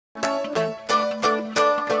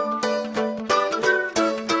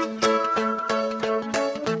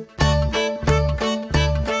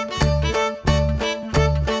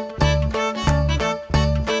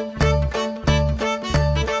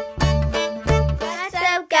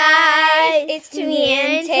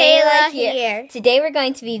here. Today we're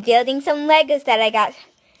going to be building some Legos that I got.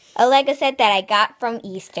 A Lego set that I got from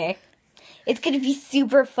Easter. It's going to be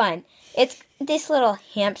super fun. It's this little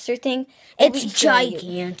hamster thing. It's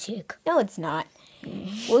gigantic. No, it's not.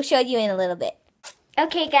 We'll show you in a little bit.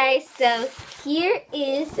 Okay, guys, so here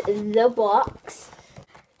is the box.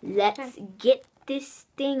 Let's get this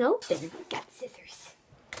thing open. Got scissors.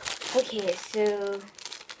 Okay, so...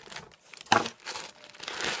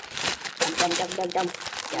 Dum.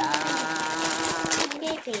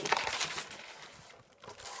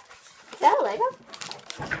 Is that a Lego?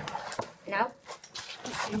 No?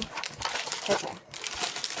 Okay.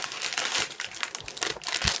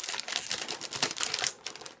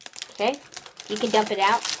 Okay, you can dump it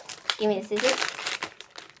out. Give me the scissors.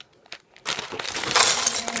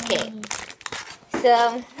 Okay,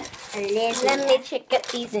 so let me check out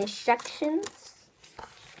these instructions.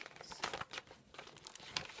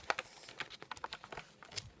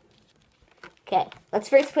 Okay, let's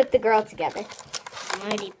first put the girl together. I'm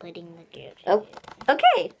already putting the girl. Oh,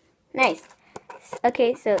 okay, nice.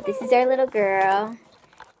 Okay, so this is our little girl.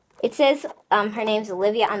 It says her name's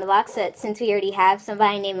Olivia on the box, so since we already have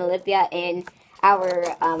somebody named Olivia in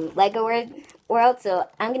our Lego world, so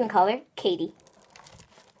I'm going to call her Katie.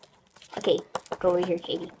 Okay, go over here,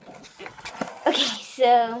 Katie. Okay,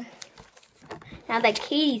 so now that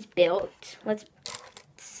Katie's built, let's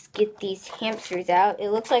get these hamsters out. It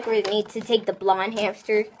looks like we need to take the blonde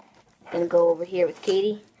hamster. I'm going to go over here with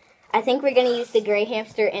Katie. I think we're going to use the gray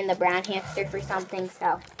hamster and the brown hamster for something,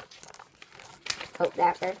 so hope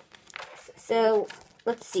that works. So,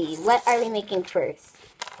 let's see. What are we making first?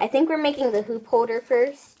 I think we're making the hoop holder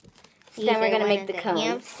first. Then we're going to make the cones.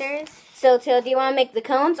 Hamsters? So, Till, do you want to make the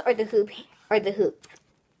cones or the hoop? I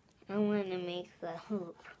want to make the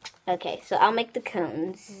hoop. Okay, so I'll make the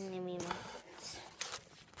cones.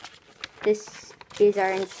 This is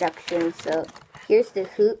our instructions. So, here's the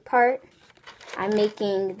hoop part. I'm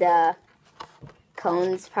making the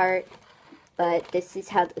cones part, but this is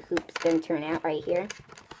how the hoop's going to turn out right here.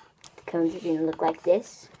 The cones are going to look like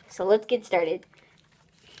this. So let's get started.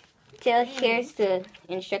 So here's the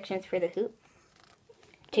instructions for the hoop.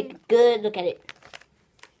 Take a good look at it,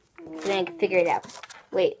 so then I can figure it out.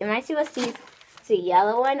 Wait, am I supposed to use a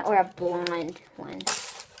yellow one or a blonde one?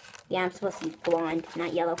 Yeah, I'm supposed to use blonde,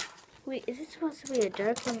 not yellow. Wait, is it supposed to be a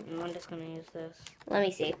dark one? No, I'm just going to use this. Let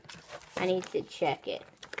me see. I need to check it.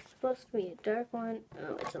 It's supposed to be a dark one.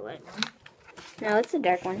 Oh, it's a light one. No, it's a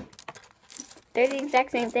dark one. They're the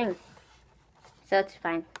exact same thing. So it's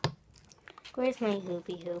fine. Where's my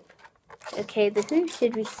hoopy hoop? Okay, the hoop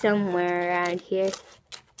should be somewhere around here.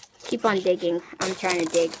 Keep on digging. I'm trying to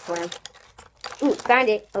dig for him. Ooh, found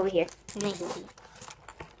it. Over here. My hoopy.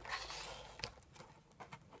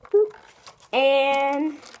 Boop.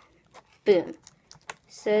 And boom.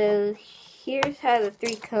 So here's how the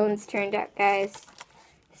 3 cones turned out, guys.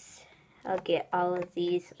 I'll get all of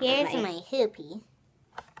these. Here's my hoopy.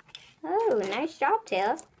 Oh, nice job,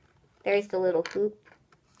 Tail. There's the little hoop.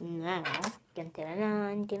 No.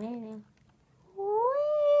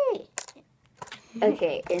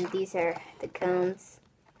 Okay, and these are the cones.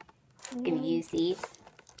 I'm gonna use these.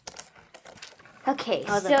 Okay,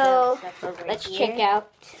 so let's check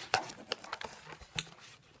out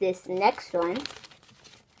this next one.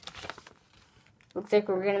 Looks like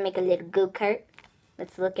we're gonna make a little go-kart.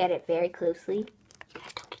 Let's look at it very closely. I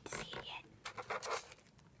don't get to see it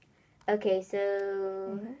yet. Okay,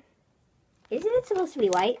 so isn't it supposed to be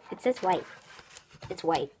white? It says white. It's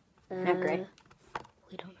white, not gray.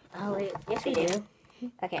 We don't know. Oh wait, yes we do.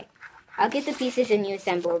 Okay, I'll get the pieces and you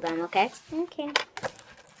assemble them. Okay. Okay.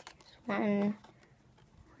 One.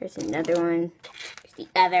 There's another one. There's the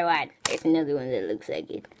other one. There's another one that looks like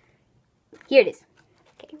it. Here it is.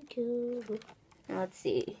 Okay. Now let's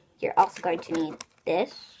see. You're also going to need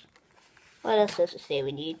this. What else does it say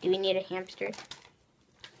we need? Do we need a hamster?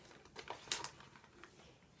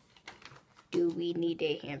 Do we need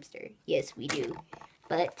a hamster? Yes, we do.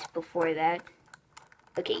 But before that...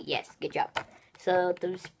 Okay, yes, good job. So,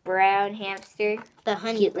 this brown hamster. The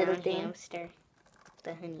honey cute brown little thing. Hamster.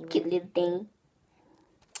 The honey Cute little thing.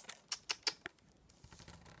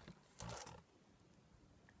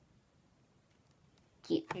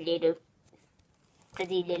 Cute little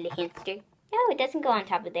fuzzy little hamster. No, it doesn't go on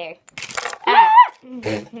top of there. Ah!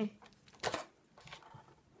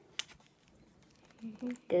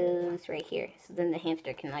 Goes right here. So then the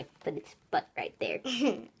hamster can like put its butt right there.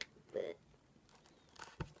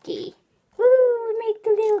 Okay. Woo! Make the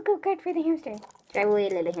little go-kart for the hamster. Drive away,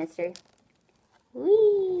 little hamster.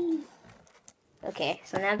 Whee! Okay,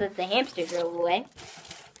 so now that the hamster drove away,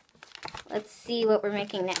 let's see what we're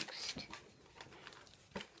making next.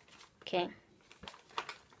 Okay.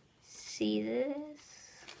 See this?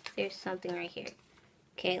 There's something right here.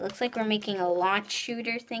 Okay, it looks like we're making a launch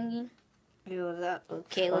shooter thingy. Ew, that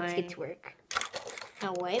looks Okay, fine. let's get to work. A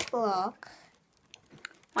white block.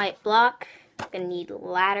 White block. Gonna need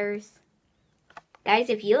ladders. Guys,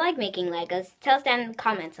 if you like making Legos, tell us down in the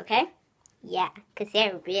comments, okay? Yeah, because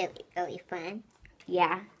they're really, really fun.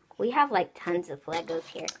 Yeah, we have like tons of Legos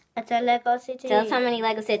here. It's a Lego city. Tell us how many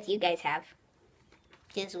Lego sets you guys have.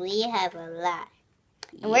 Because we have a lot.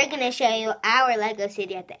 And we're going to show you our Lego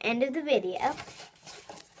city at the end of the video.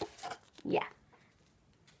 Yeah.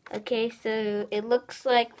 Okay, so it looks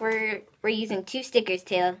like we're using 2 stickers,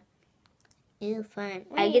 Taylor. Ooh, fun.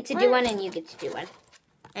 I get to do one and you get to do one.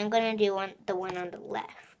 I'm going to do the one on the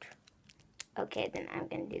left. Okay, then I'm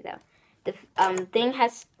going to do that. The thing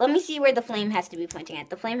has, let me see where the flame has to be pointing at.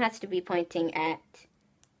 The flame has to be pointing at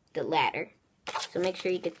the ladder. So make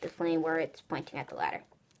sure you get the flame where it's pointing at the ladder.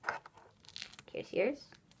 Here's yours.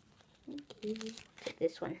 Get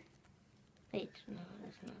this one. Wait, no,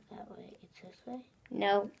 that's not that way. It's this way?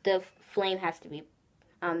 No, the flame has to be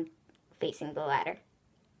facing the ladder.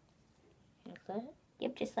 Like that?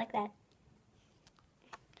 Yep, just like that.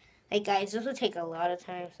 Hey guys, this will take a lot of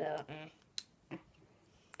time, so...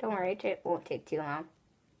 Don't worry, it won't take too long.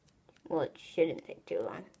 Well, it shouldn't take too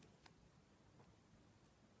long.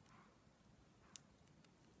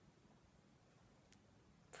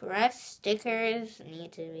 For us, stickers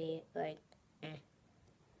need to be like...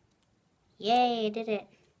 Yay, I did it.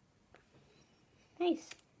 Nice.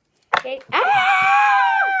 Okay.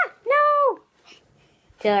 Ah! No!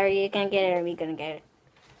 So are you gonna get it or are we gonna get it?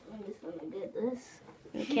 I'm just gonna get this.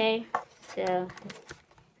 Okay, so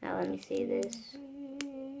now let me see this.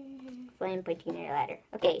 Flame pointing near ladder.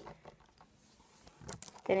 Okay.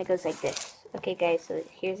 Then it goes like this. Okay guys, so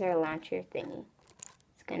here's our launcher thingy.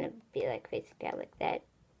 It's gonna be like facing down like that.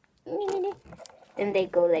 Then they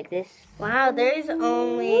go like this. Wow, there's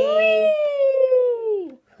only... Whee!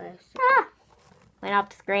 Ah! Went off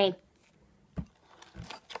the screen.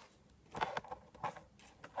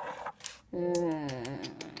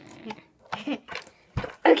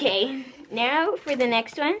 Okay, now for the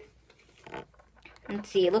next one. Let's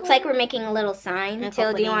see, it looks like we're making a little sign.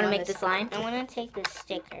 Till, do you want to make the sign? I want to take the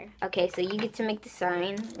sticker. Okay, so you get to make the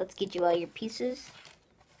sign. Let's get you all your pieces.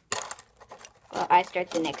 Well, I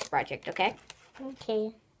start the next project, okay?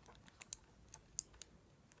 Okay.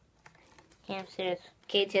 Hamsters.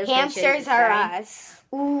 Okay, Taylor's Hamsters are us.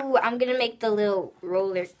 Ooh, I'm gonna make the little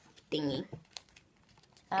roller thingy.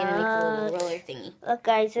 I'm gonna make the little roller thingy. Look,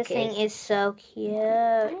 guys, this thing is so cute.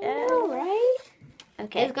 I know, right?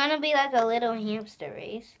 Okay. It's gonna be like a little hamster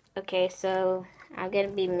race. Okay, so I'm gonna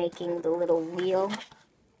be making the little wheel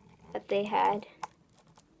that they had.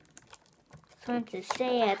 Fun to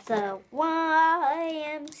say it's a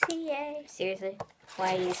YMCA. Seriously?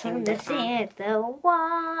 Why are you Fun saying to that? say it's a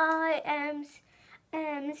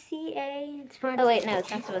YMCA. It's fun. Oh wait, no,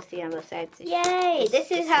 it's not supposed to be on both sides. Yay!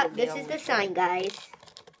 This is how. gonna be This is on the one sign, side. guys.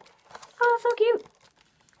 Oh, so cute.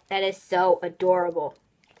 That is so adorable.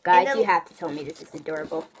 Guys, And you have to tell me this is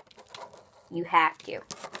adorable. You have to.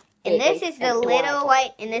 And It this is the adorable. little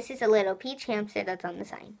white, and this is a little peach hamster that's on the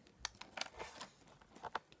sign.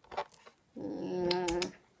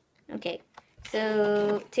 Okay,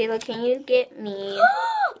 so Taylor, can you get me?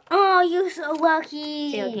 Oh, you're so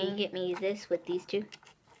lucky. Taylor, can you get me this with these two?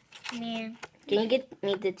 Man. Can you get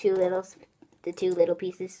me the two little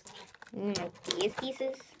pieces? These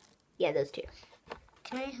pieces? Yeah, those two.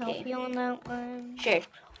 Can I help you on that one? Sure.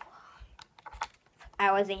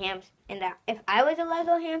 I was a hamster, and if I was a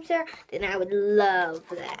Lego hamster, then I would love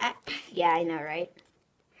that. Yeah, I know, right?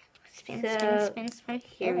 Spin, So, spin, spin, spin.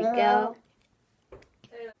 Here we go.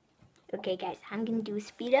 Okay, guys, I'm gonna do a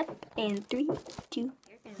speed up in 3, 2,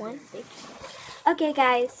 1. Okay,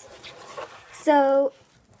 guys. So,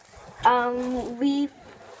 we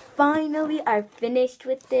finally are finished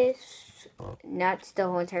with this. Not the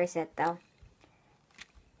whole entire set, though.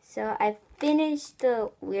 So I finished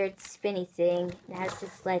the weird spinny thing. It has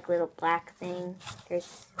this like little black thing.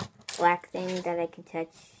 There's black thing that I can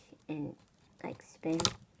touch and like spin.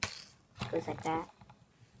 It goes like that.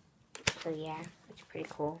 So yeah, it's pretty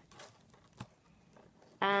cool.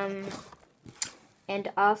 And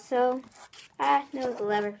also, no, the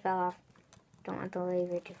lever fell off. Don't want the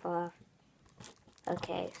lever to fall off.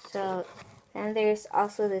 Okay, so then there's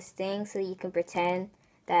also this thing so you can pretend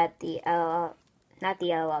that the not the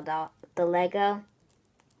LOL doll, the Lego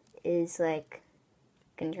is like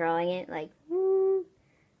controlling it, like woo,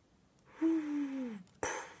 woo,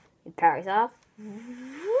 it powers off,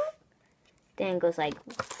 then it goes like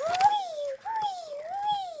wee,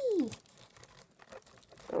 wee, wee.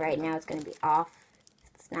 So right now it's going to be off.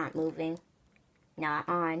 It's not moving. Not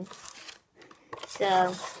on.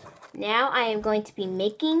 So now I am going to be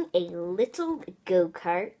making a little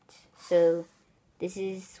go-kart. So this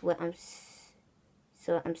is what I'm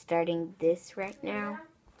starting this right now.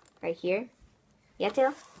 Right here. Yeah,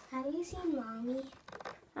 Taylor? Have you seen Mommy?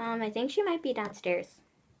 I think she might be downstairs.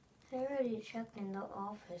 I already checked in the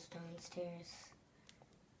office downstairs.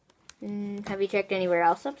 Have you checked anywhere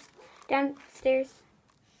else downstairs?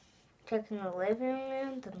 Checked in the living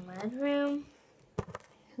room, the mudroom.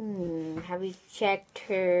 Have you checked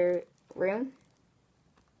her room?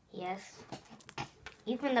 Yes.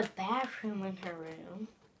 Even the bathroom in her room.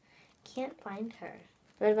 Can't find her.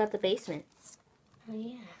 What about the basement? Oh,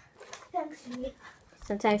 yeah. Thanks, me.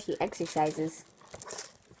 Sometimes she exercises.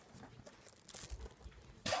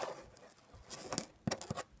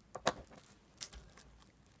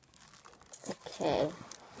 Okay.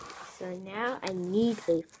 So now I need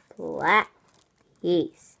a flat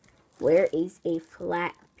piece. Where is a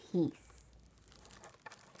flat piece?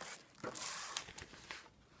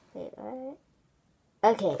 Wait, what?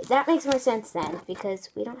 Okay, that makes more sense then, because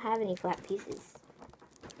we don't have any flat pieces.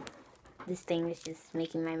 This thing is just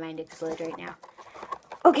making my mind explode right now.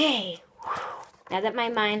 Okay, now that my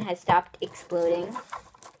mind has stopped exploding,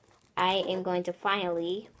 I am going to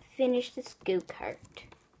finally finish this go-kart.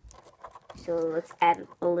 So let's add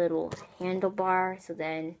a little handlebar so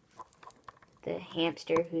then the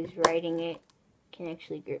hamster who's riding it can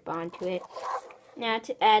actually grip onto it. Now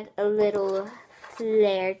to add a little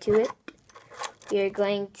flair to it, we're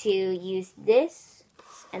going to use this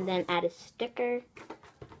and then add a sticker.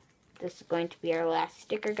 This is going to be our last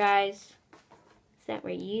sticker, guys, that we're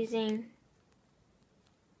using.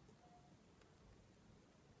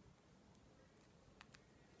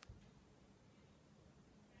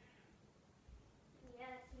 Yes,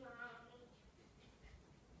 Mommy.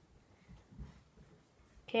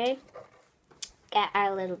 Okay, got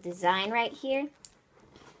our little design right here.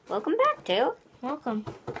 Welcome back, Tail. Welcome.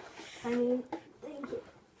 Thank you.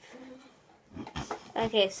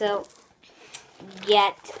 Okay, so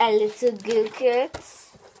get a little go-kart.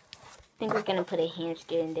 I think we're gonna put a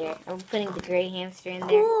hamster in there. Are we putting the gray hamster in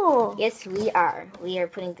there? Cool. Yes, we are. We are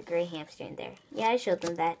putting the gray hamster in there. Yeah, I showed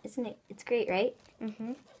them that. Isn't it? It's great, right?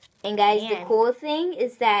 Mm-hmm. And guys, the Man. cool thing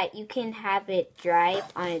is that you can have it drive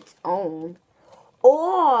on its own,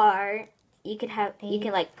 or you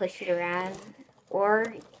can like push it around,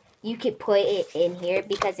 or you could put it in here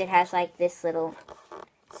because it has like this little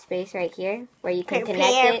space right here where you can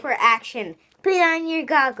connect Prepare it. for action. Put on your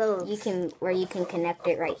goggles. You can connect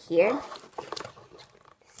it right here.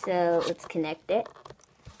 So let's connect it.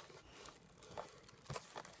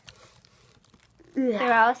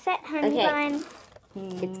 They're all set, honey Okay. bun.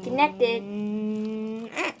 It's connected.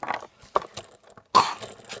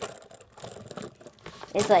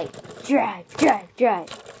 It's like drive, drive, drive.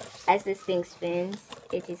 As this thing spins,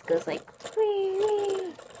 it just goes like wee,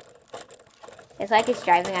 wee. It's like it's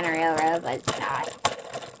driving on a railroad, but it's not.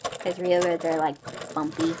 Because railroads are like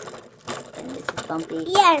bumpy. And this is bumpy.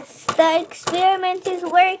 Yes, the experiment is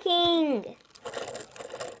working.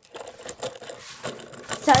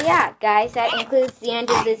 So yeah, guys, that includes the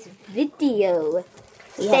end of this video.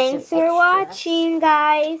 Thanks for watching,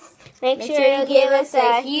 guys. Make sure you give us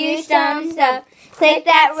a huge thumbs up. Click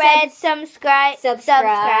that red subscribe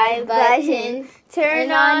button.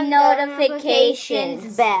 Turn on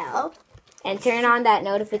notifications bell. And turn on that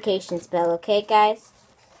notifications bell, okay, guys?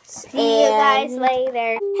 See you guys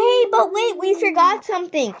later. Hey, but wait, we forgot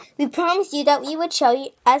something. We promised you that we would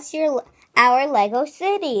show us our Lego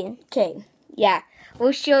city. Okay, yeah.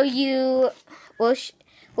 We'll show you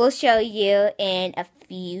in a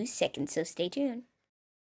few seconds, so stay tuned.